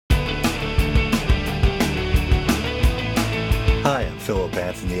Philip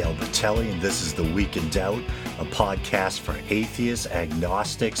Anthony Albatelli, and this is The Week in Doubt, a podcast for atheists,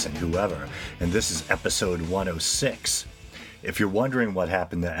 agnostics, and whoever. And this is episode 106. If you're wondering what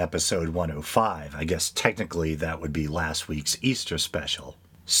happened to episode 105, I guess technically that would be last week's Easter special.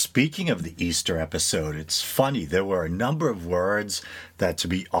 Speaking of the Easter episode, it's funny, there were a number of words that, to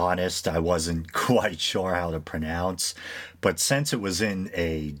be honest, I wasn't quite sure how to pronounce, but since it was in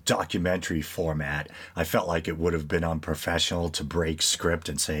a documentary format, I felt like it would have been unprofessional to break script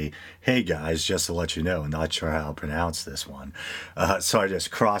and say, hey guys, just to let you know, I'm not sure how to pronounce this one. So I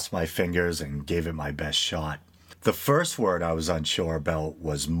just crossed my fingers and gave it my best shot. The first word I was unsure about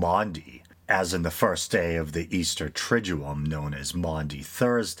was Maundy, as in the first day of the Easter Triduum known as Maundy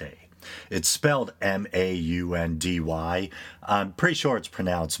Thursday. It's spelled M-A-U-N-D-Y. I'm pretty sure it's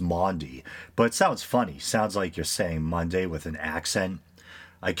pronounced Maundy, but it sounds funny. Sounds like you're saying Monday with an accent.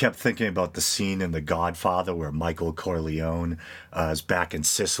 I kept thinking about the scene in The Godfather where Michael Corleone is back in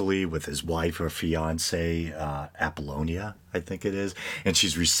Sicily with his wife or fiance, Apollonia, I think it is, and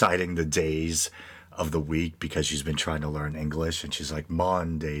she's reciting the days of the week because she's been trying to learn English, and she's like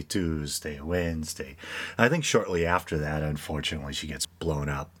Monday, Tuesday, Wednesday. I think shortly after that, unfortunately, she gets blown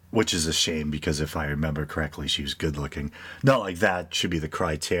up, which is a shame because if I remember correctly, she was good looking. Not like that should be the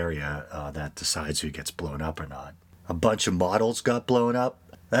criteria that decides who gets blown up or not. A bunch of models got blown up?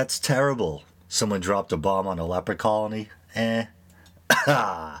 That's terrible. Someone dropped a bomb on a leper colony?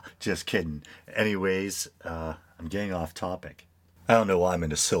 Just kidding. Anyways, I'm getting off topic. I don't know why I'm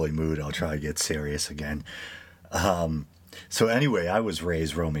in a silly mood. I'll try to get serious again. So anyway, I was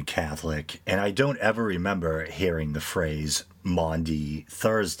raised Roman Catholic, and I don't ever remember hearing the phrase Maundy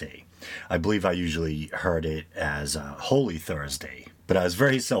Thursday. I believe I usually heard it as Holy Thursday, but I was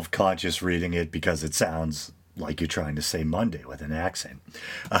very self-conscious reading it because it sounds like you're trying to say Monday with an accent.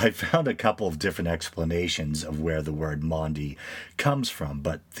 I found a couple of different explanations of where the word Maundy comes from,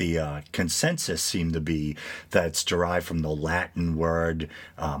 but the consensus seemed to be that it's derived from the Latin word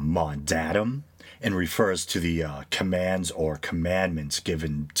mandatum, and refers to the commands or commandments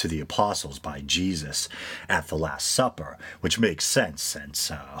given to the apostles by Jesus at the Last Supper, which makes sense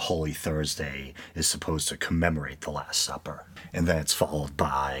since Holy Thursday is supposed to commemorate the Last Supper. And then it's followed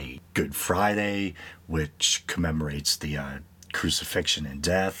by Good Friday, which commemorates the crucifixion and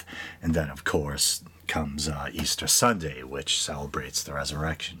death. And then, of course, comes Easter Sunday, which celebrates the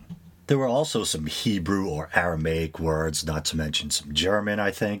resurrection. There were also some Hebrew or Aramaic words, not to mention some German, I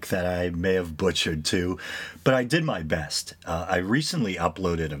think, that I may have butchered too, but I did my best. I recently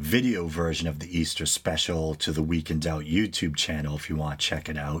uploaded a video version of the Easter special to the Week in Doubt YouTube channel if you want to check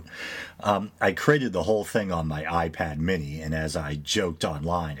it out. I created the whole thing on my iPad mini, and as I joked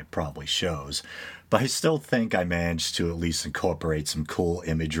online, it probably shows. But I still think I managed to at least incorporate some cool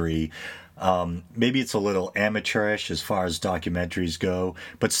imagery. Maybe it's a little amateurish as far as documentaries go,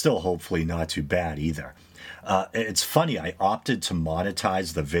 but still hopefully not too bad either. It's funny, I opted to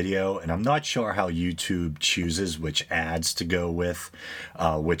monetize the video, and I'm not sure how YouTube chooses which ads to go with,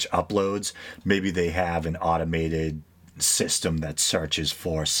 which uploads. Maybe they have an automated system that searches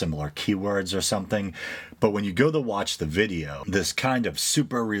for similar keywords or something. But when you go to watch the video, this kind of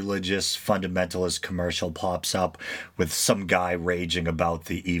super religious fundamentalist commercial pops up with some guy raging about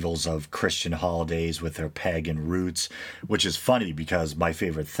the evils of Christian holidays with their pagan roots, which is funny because my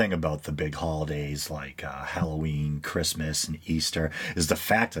favorite thing about the big holidays like Halloween, Christmas, and Easter is the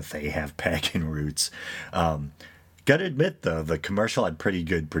fact that they have pagan roots. Gotta admit, though, the commercial had pretty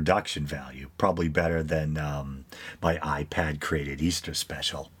good production value, probably better than my iPad-created Easter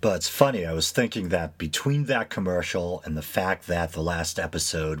special. But it's funny, I was thinking that between that commercial and the fact that the last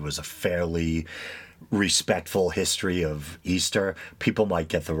episode was a fairly respectful history of Easter, people might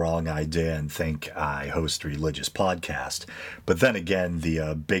get the wrong idea and think I host a religious podcast. But then again,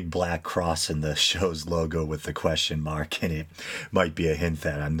 the big black cross in the show's logo with the question mark in it might be a hint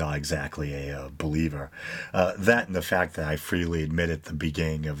that I'm not exactly a believer. That and the fact that I freely admit at the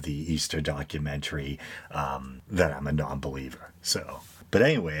beginning of the Easter documentary that I'm a non-believer. But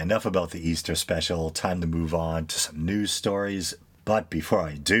anyway, enough about the Easter special. Time to move on to some news stories. But before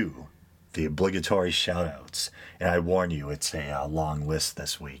I do, the obligatory shout-outs, and I warn you, it's a long list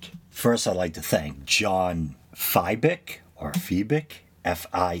this week. First, I'd like to thank John Fiebich, or Fiebich,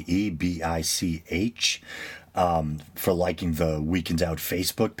 F-I-E-B-I-C-H, for liking the Week in Doubt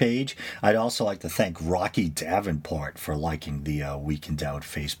Facebook page. I'd also like to thank Rocky Davenport for liking the Week in Doubt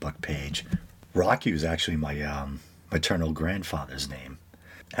Facebook page. Rocky was actually my maternal grandfather's name.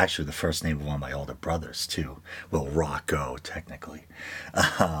 Actually, the first name of one of my older brothers, too. Well, Rocco, technically.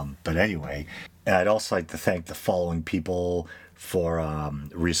 But anyway, and I'd also like to thank the following people for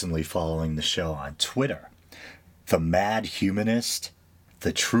recently following the show on Twitter. The Mad Humanist,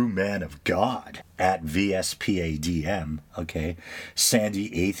 The True Man of God at VSPADM. Okay.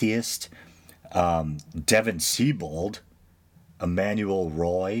 Sandy Atheist. Devin Siebold. Emmanuel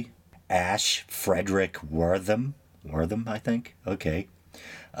Roy. Ash Frederick Wortham. Wortham, I think. Okay.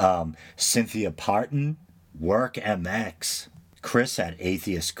 Cynthia Parton. Work MX. Chris at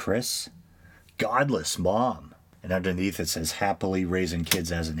Atheist Chris. Godless Mom. And underneath it says happily raising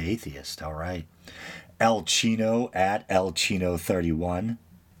kids as an atheist. All right. El Chino at El Chino 31.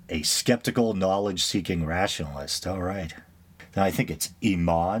 A skeptical knowledge seeking rationalist. All right. Then I think it's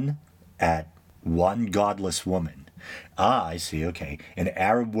Iman at One Godless Woman. Ah, I see. Okay. An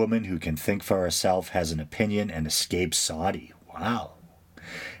Arab woman who can think for herself, has an opinion, and escapes Saudi. Wow.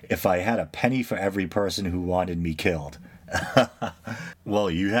 If I had a penny for every person who wanted me killed. Well,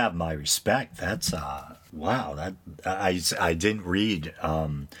 you have my respect. That's wow. That I didn't read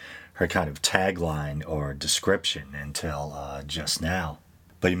her kind of tagline or description until just now.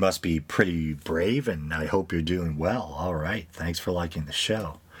 But you must be pretty brave, and I hope you're doing well. All right. Thanks for liking the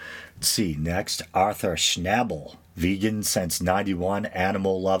show. Let's see. Next, Arthur Schnabel, vegan since '91,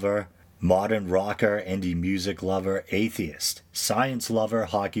 animal lover, modern rocker, indie music lover, atheist, science lover,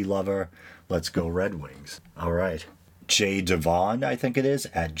 hockey lover. Let's go Red Wings. All right. Jay Devon, I think it is,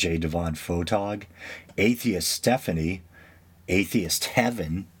 at Jay Devon Photog. Atheist Stephanie, Atheist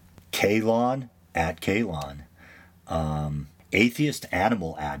Heaven, Kalon, at Kalon. Atheist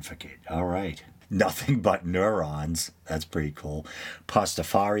Animal Advocate, all right. Nothing But Neurons, that's pretty cool.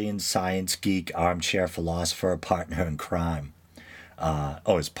 Pastafarian, Science Geek, Armchair Philosopher, Partner in Crime.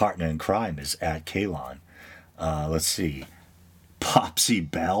 His partner in crime is at Kalon. Let's see. Popsy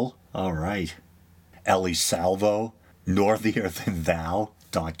Bell, all right. Ellie Salvo,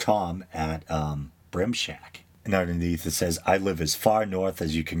 northierthanthou.com at Brimshack. And underneath it says, I live as far north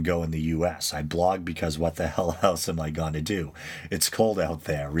as you can go in the U.S. I blog because what the hell else am I going to do? It's cold out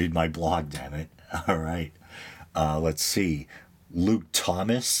there. Read my blog, damn it. All right. Let's see. Luke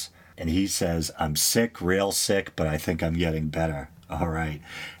Thomas, and he says, I'm sick, real sick, but I think I'm getting better. All right.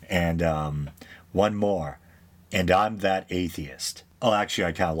 And one more. And I'm that atheist. Oh, actually,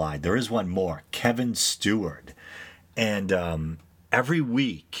 I kind of lied. There is one more. Kevin Stewart. And every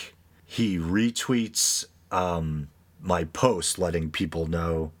week he retweets my post letting people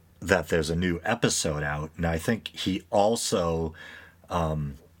know that there's a new episode out. And I think he also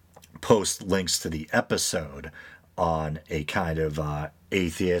posts links to the episode on a kind of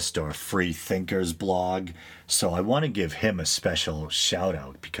atheist or free thinkers blog. So I want to give him a special shout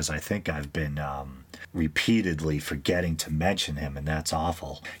out because I think I've been repeatedly forgetting to mention him, and that's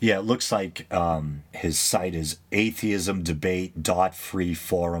awful. Yeah, it looks like his site is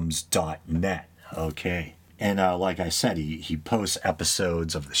atheismdebate.freeforums.net. Okay. And like I said, he posts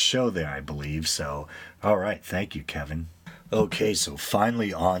episodes of the show there, I believe. So, all right. Thank you, Kevin. Okay, so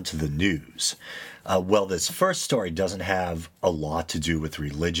finally on to the news. Well, this first story doesn't have a lot to do with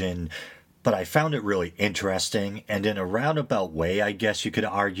religion, but I found it really interesting, and in a roundabout way, I guess you could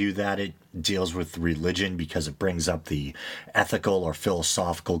argue that it deals with religion because it brings up the ethical or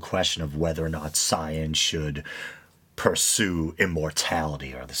philosophical question of whether or not science should pursue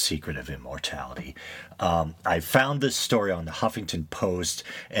immortality or the secret of immortality. I found this story on the Huffington Post,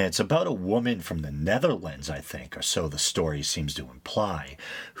 and it's about a woman from the Netherlands, I think, or so the story seems to imply,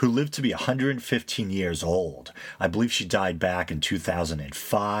 who lived to be 115 years old. I believe she died back in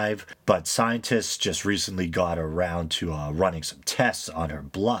 2005, but scientists just recently got around to running some tests on her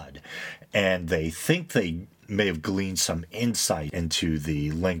blood, and they think they may have gleaned some insight into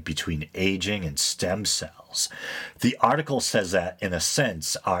the link between aging and stem cells. The article says that, in a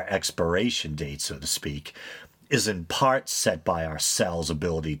sense, our expiration date, so to speak, is in part set by our cells'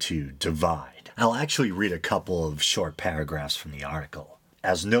 ability to divide. I'll actually read a couple of short paragraphs from the article.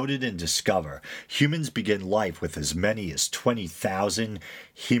 As noted in Discover, humans begin life with as many as 20,000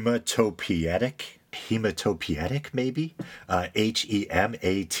 hematopoietic, maybe?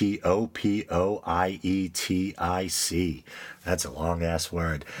 Hematopoietic. That's a long-ass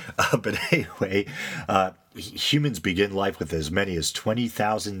word. But anyway, humans begin life with as many as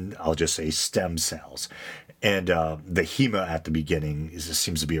 20,000, I'll just say, stem cells. And the hema at the beginning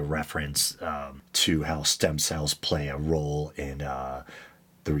seems to be a reference to how stem cells play a role in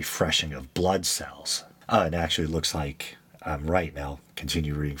the refreshing of blood cells. It actually looks like I'm right now.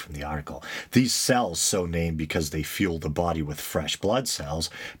 Continue reading from the article. These cells, so named because they fuel the body with fresh blood cells,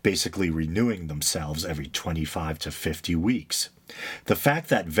 basically renewing themselves every 25 to 50 weeks. The fact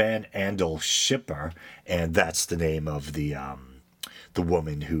that Van Andel Schipper, and that's the name of the the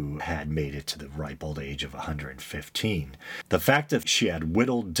woman who had made it to the ripe old age of 115. The fact that she had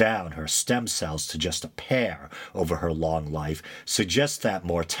whittled down her stem cells to just a pair over her long life suggests that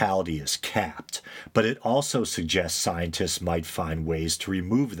mortality is capped, but it also suggests scientists might find ways to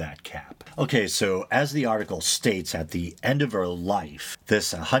remove that cap. Okay, so as the article states, at the end of her life,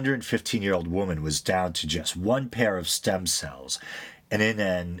 this 115-year-old woman was down to just one pair of stem cells. And in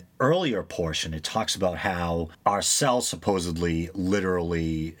an earlier portion, it talks about how our cells supposedly,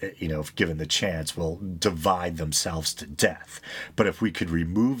 literally, if given the chance, will divide themselves to death. But if we could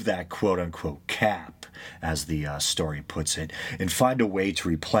remove that quote-unquote cap, as the story puts it, and find a way to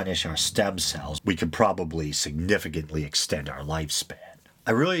replenish our stem cells, we could probably significantly extend our lifespan.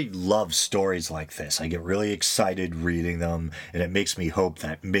 I really love stories like this. I get really excited reading them, and it makes me hope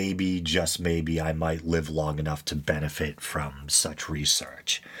that maybe, just maybe, I might live long enough to benefit from such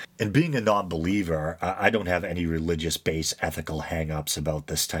research. And being a non-believer, I don't have any religious-based ethical hang-ups about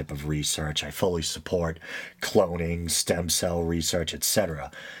this type of research. I fully support cloning, stem cell research, etc.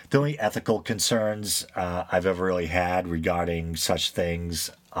 The only ethical concerns I've ever really had regarding such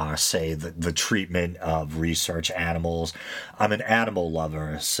things are, say, the treatment of research animals. I'm an animal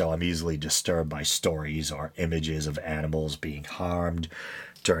lover, so I'm easily disturbed by stories or images of animals being harmed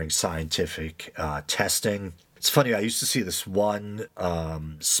during scientific testing. It's funny, I used to see this one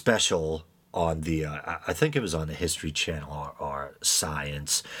special on the, I think it was on the History Channel or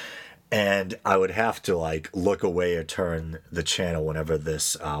Science, and I would have to look away or turn the channel whenever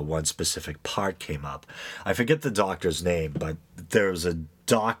this one specific part came up. I forget the doctor's name, but there was a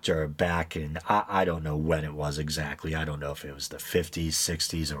doctor back in, I don't know when it was exactly. I don't know if it was the 50s,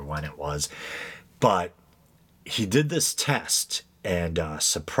 60s, or when it was. But he did this test, and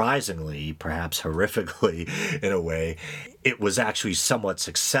surprisingly, perhaps horrifically in a way, it was actually somewhat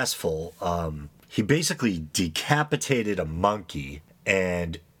successful. He basically decapitated a monkey,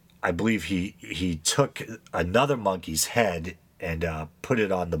 and I believe he took another monkey's head and put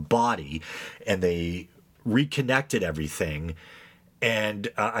it on the body, and they reconnected everything.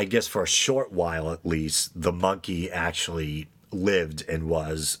 And I guess for a short while at least, the monkey actually lived and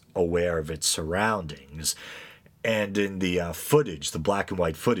was aware of its surroundings. And in the footage, the black and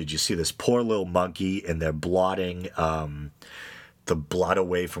white footage, you see this poor little monkey, and they're blotting the blood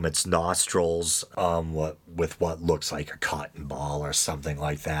away from its nostrils with what looks like a cotton ball or something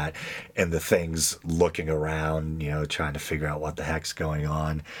like that. And the thing's looking around, trying to figure out what the heck's going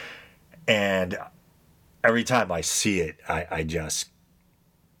on. And every time I see it, I just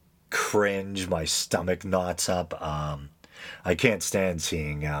cringe. My stomach knots up. I can't stand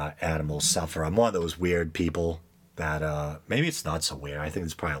seeing animals suffer. I'm one of those weird people that maybe it's not so weird. I think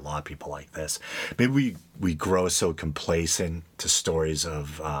there's probably a lot of people like this. Maybe we grow so complacent to stories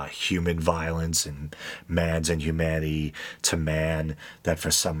of human violence and man's inhumanity to man that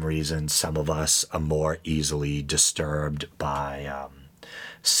for some reason some of us are more easily disturbed by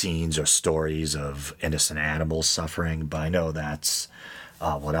scenes or stories of innocent animals suffering. But I know that's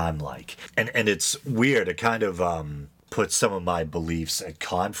what I'm like. And it's weird. It kind of put some of my beliefs at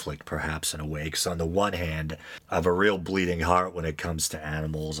conflict, perhaps, in a way. Because on the one hand, I have a real bleeding heart when it comes to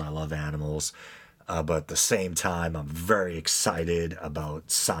animals. I love animals. But at the same time, I'm very excited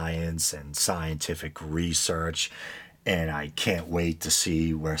about science and scientific research. And I can't wait to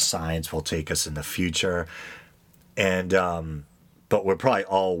see where science will take us in the future. And but we're probably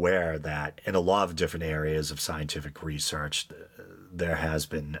all aware that in a lot of different areas of scientific research, there has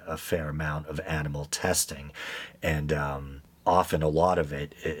been a fair amount of animal testing, and often a lot of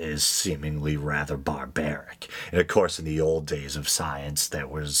it is seemingly rather barbaric. And of course, in the old days of science, there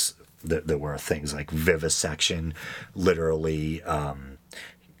were things like vivisection, literally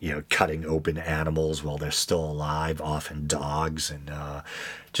cutting open animals while they're still alive, often dogs, and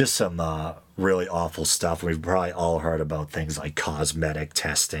just some really awful stuff. We've probably all heard about things like cosmetic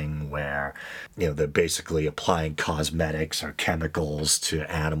testing, where they're basically applying cosmetics or chemicals to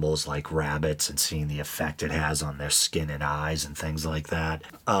animals like rabbits and seeing the effect it has on their skin and eyes and things like that.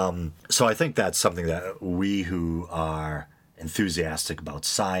 So I think that's something that we who are enthusiastic about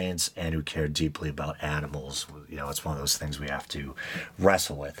science and who care deeply about animals, it's one of those things we have to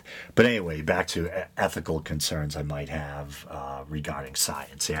wrestle with. But anyway, back to ethical concerns I might have regarding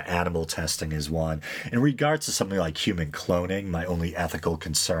science. Yeah, animal testing is one. In regards to something like human cloning, my only ethical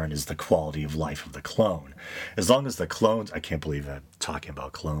concern is the quality of life of the clone. As long as the clones, I can't believe I'm talking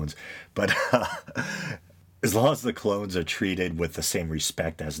about clones, but As long as the clones are treated with the same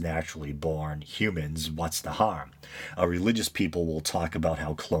respect as naturally born humans, what's the harm? Religious people will talk about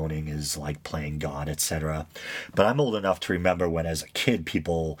how cloning is like playing God, etc. But I'm old enough to remember when, as a kid,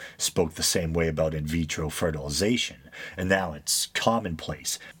 people spoke the same way about in vitro fertilization, and now it's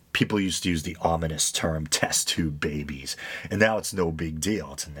commonplace. People used to use the ominous term test tube babies, and now it's no big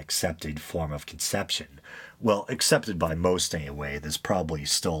deal. It's an accepted form of conception. Well, accepted by most anyway. There's probably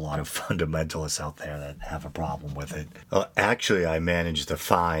still a lot of fundamentalists out there that have a problem with it. Actually, I managed to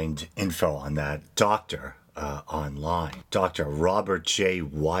find info on that doctor online. Dr. Robert J.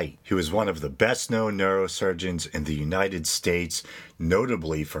 White. He was one of the best known neurosurgeons in the United States,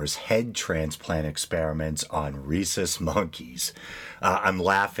 notably for his head transplant experiments on rhesus monkeys. I'm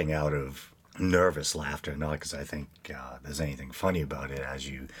laughing out of nervous laughter, not because I think there's anything funny about it, as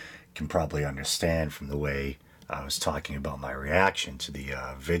you can probably understand from the way I was talking about my reaction to the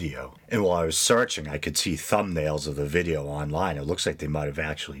video. And while I was searching, I could see thumbnails of the video online. It looks like they might have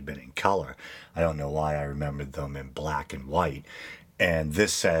actually been in color. I don't know why I remembered them in black and white. And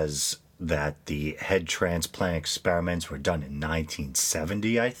this says that the head transplant experiments were done in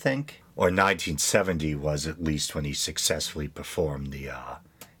 1970, I think. Or 1970 was at least when he successfully performed the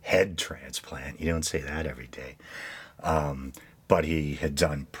head transplant. You don't say that every day. But he had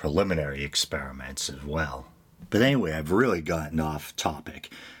done preliminary experiments as well. But anyway, I've really gotten off topic.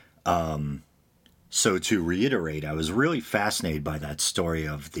 So to reiterate, I was really fascinated by that story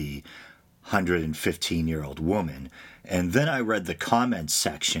of the 115-year-old woman. And then I read the comments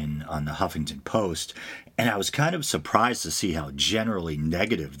section on the Huffington Post, and I was kind of surprised to see how generally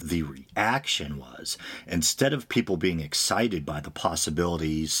negative the reaction was. Instead of people being excited by the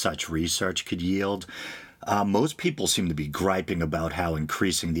possibilities such research could yield, most people seem to be griping about how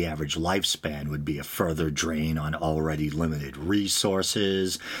increasing the average lifespan would be a further drain on already limited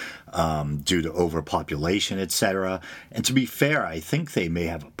resources due to overpopulation, etc. And to be fair, I think they may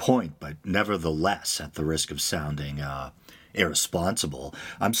have a point, but nevertheless, at the risk of sounding irresponsible,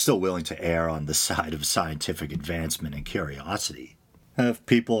 I'm still willing to err on the side of scientific advancement and curiosity. If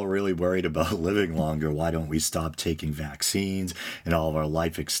people are really worried about living longer, why don't we stop taking vaccines and all of our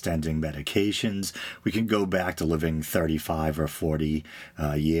life-extending medications? We can go back to living 35 or 40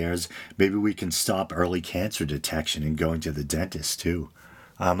 years. Maybe we can stop early cancer detection and going to the dentist, too.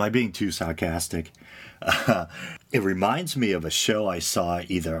 Am I being too sarcastic? It reminds me of a show I saw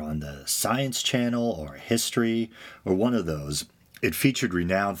either on the Science Channel or History or one of those. It featured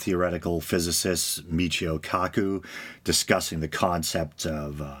renowned theoretical physicist Michio Kaku discussing the concept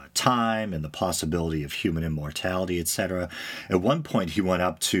of time and the possibility of human immortality, etc. At one point, he went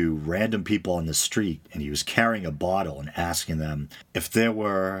up to random people on the street and he was carrying a bottle and asking them if there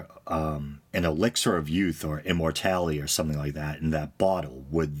were an elixir of youth or immortality or something like that in that bottle,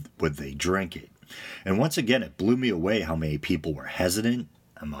 would they drink it? And once again, it blew me away how many people were hesitant.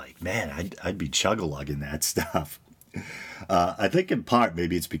 I'm like, man, I'd be chug-a-lugging that stuff. I think in part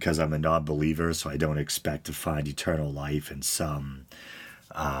maybe it's because I'm a non-believer, so I don't expect to find eternal life in some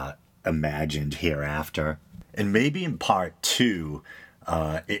imagined hereafter. And maybe in part too,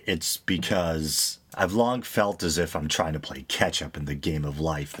 it's because I've long felt as if I'm trying to play catch-up in the game of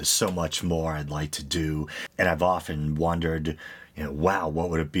life. There's so much more I'd like to do, and I've often wondered, wow,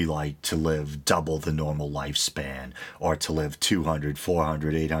 what would it be like to live double the normal lifespan, or to live 200,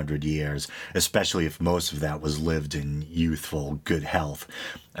 400, 800 years, especially if most of that was lived in youthful good health.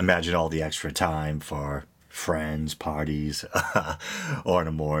 Imagine all the extra time for friends, parties, or on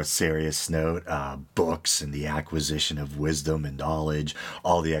a more serious note, books and the acquisition of wisdom and knowledge,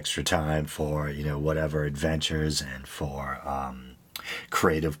 all the extra time for, whatever adventures and for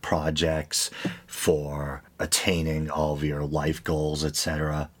creative projects, for attaining all of your life goals,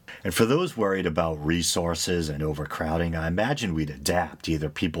 etc. And for those worried about resources and overcrowding, I imagine we'd adapt. Either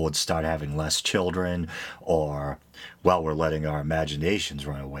people would start having less children, or, while we're letting our imaginations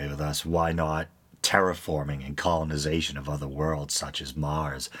run away with us, why not terraforming and colonization of other worlds such as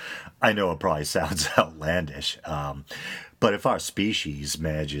Mars? I know it probably sounds outlandish, but if our species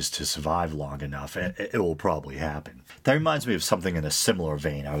manages to survive long enough, it will probably happen. That reminds me of something in a similar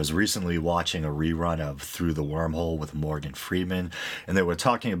vein. I was recently watching a rerun of Through the Wormhole with Morgan Freeman, and they were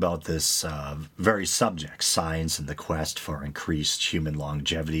talking about this very subject, science and the quest for increased human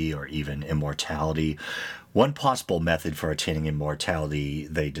longevity or even immortality. One possible method for attaining immortality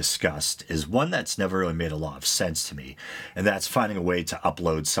they discussed is one that's never really made a lot of sense to me, and that's finding a way to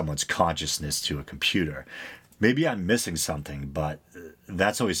upload someone's consciousness to a computer. Maybe I'm missing something, but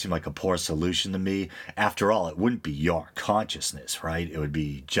that's always seemed like a poor solution to me. After all, it wouldn't be your consciousness, right? It would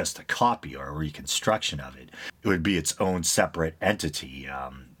be just a copy or a reconstruction of it. It would be its own separate entity,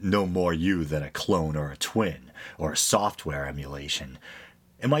 no more you than a clone or a twin or a software emulation.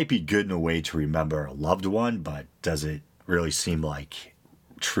 It might be good in a way to remember a loved one, but does it really seem like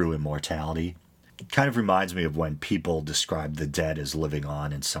true immortality? Kind of reminds me of when people describe the dead as living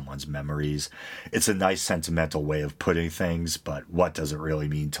on in someone's memories. It's a nice sentimental way of putting things, but what does it really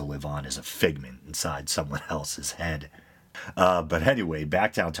mean to live on as a figment inside someone else's head? But anyway,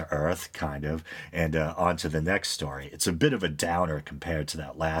 back down to earth, kind of, and on to the next story. It's a bit of a downer compared to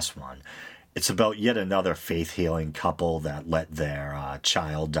that last one. It's about yet another faith-healing couple that let their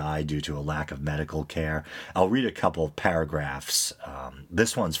child die due to a lack of medical care. I'll read a couple of paragraphs.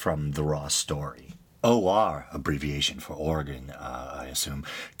 This one's from the Raw Story. OR, abbreviation for Oregon, I assume,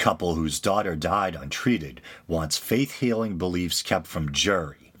 couple whose daughter died untreated wants faith-healing beliefs kept from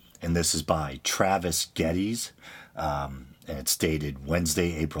jury. And this is by Travis Geddes, and it's dated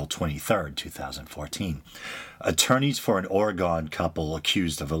Wednesday, April 23rd, 2014. Attorneys for an Oregon couple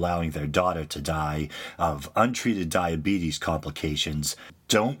accused of allowing their daughter to die of untreated diabetes complications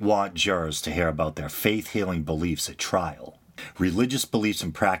don't want jurors to hear about their faith-healing beliefs at trial. Religious beliefs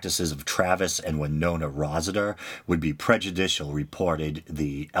and practices of Travis and Winona Rossiter would be prejudicial, reported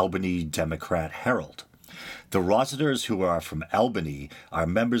the Albany Democrat Herald. The Rossiters, who are from Albany, are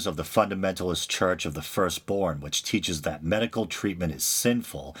members of the Fundamentalist Church of the Firstborn, which teaches that medical treatment is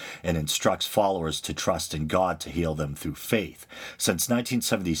sinful and instructs followers to trust in God to heal them through faith. Since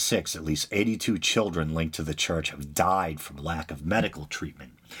 1976, at least 82 children linked to the church have died from lack of medical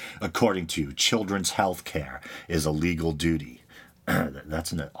treatment. According to Children's Health Care is a legal duty.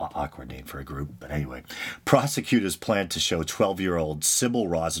 That's an awkward name for a group, but anyway. Prosecutors plan to show 12-year-old Sybil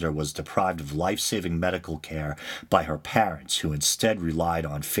Rossiter was deprived of life-saving medical care by her parents, who instead relied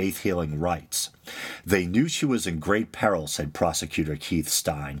on faith-healing rites. They knew she was in great peril, said prosecutor Keith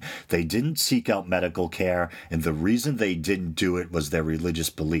Stein. They didn't seek out medical care, and the reason they didn't do it was their religious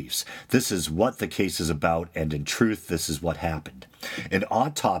beliefs. This is what the case is about, and in truth, this is what happened. An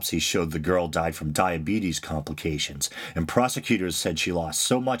autopsy showed the girl died from diabetes complications, and prosecutors said she lost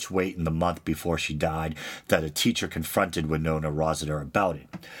so much weight in the month before she died that a teacher confronted Winona Rossiter about it.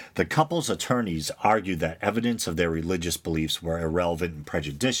 The couple's attorneys argued that evidence of their religious beliefs were irrelevant and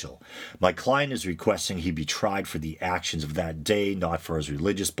prejudicial. My client is requesting he be tried for the actions of that day, not for his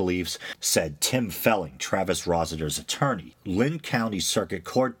religious beliefs, said Tim Felling, Travis Rossiter's attorney. Lynn County Circuit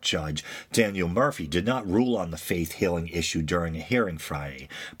Court Judge Daniel Murphy did not rule on the faith-healing issue during a hearing Friday,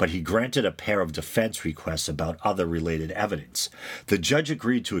 but he granted a pair of defense requests about other related evidence. The judge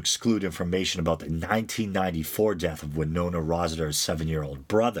agreed to exclude information about the 1994 death of Winona Rossiter's 7-year-old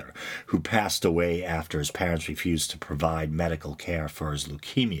brother, who passed away after his parents refused to provide medical care for his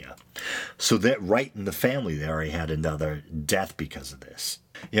leukemia. So that right in the family, they already had another death because of this.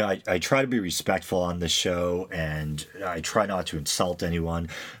 You know, I try to be respectful on this show, and I try not to insult anyone,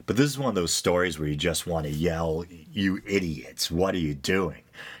 but this is one of those stories where you just want to yell, "You idiots, what are you doing?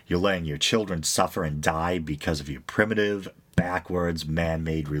 You're letting your children suffer and die because of your primitive, backwards,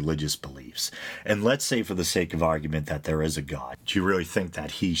 man-made religious beliefs." And let's say, for the sake of argument, that there is a God. Do you really think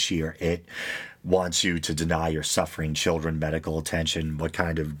that he, she, or it wants you to deny your suffering children medical attention? What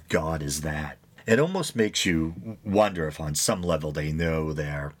kind of God is that? It almost makes you wonder if on some level they know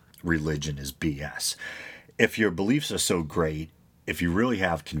their religion is BS. If your beliefs are so great, if you really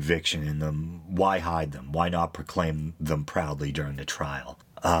have conviction in them, why hide them? Why not proclaim them proudly during the trial?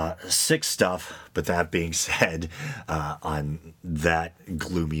 Sick stuff, but that being said, on that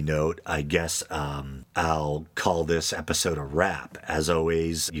gloomy note, I guess I'll call this episode a wrap. As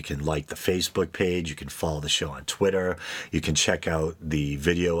always, you can like the Facebook page, you can follow the show on Twitter, you can check out the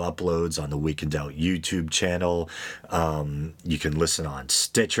video uploads on the Week in Doubt YouTube channel, you can listen on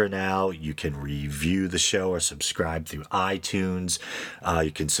Stitcher now, you can review the show or subscribe through iTunes, you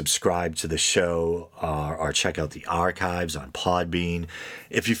can subscribe to the show or check out the archives on Podbean.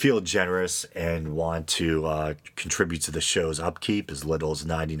 If you feel generous and want to contribute to the show's upkeep, as little as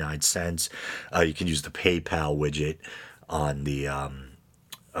 99 cents, you can use the PayPal widget on the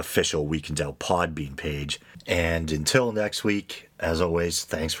official Week in Doubt Podbean page. And until next week, as always,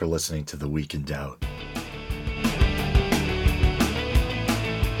 thanks for listening to the Week in Doubt.